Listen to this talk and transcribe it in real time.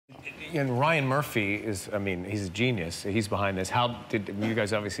and Ryan Murphy is, I mean, he's a genius. He's behind this. How did, you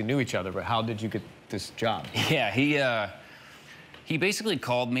guys obviously knew each other, but how did you get this job? Yeah, he basically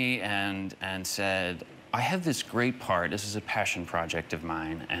called me and said, I have this great part. This is a passion project of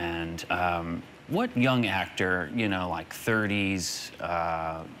mine. And what young actor, you know, like 30s,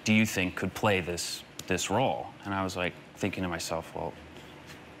 do you think could play this role? And I was like thinking to myself, well,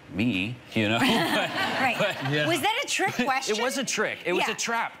 me, you know? Right. Yeah. Was that a trick question? It was a trick. It was a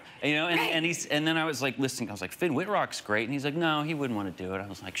trap. You know, and Right. and then I was like listening. I was like, Finn Wittrock's great, and he's like, no, he wouldn't want to do it. I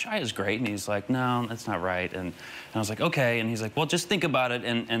was like, Shia's great, and he's like, no, that's not right. And I was like, okay, and he's like, well, just think about it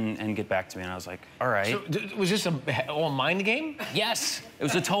and get back to me. And I was like, all right. So, was this a all mind game? Yes, it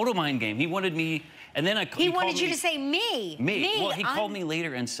was a total mind game. He wanted me, and then He wanted you to say me. Me. Well, he called me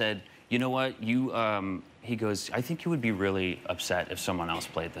later and said, you know what, he goes, I think you would be really upset if someone else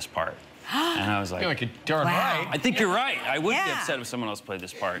played this part. And I was like, You're darn right. I think you're right. I would be upset if someone else played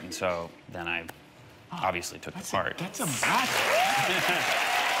this part. And so then I obviously took the part. That's a That's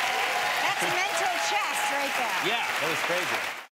mental chess right there. Yeah, that was crazy.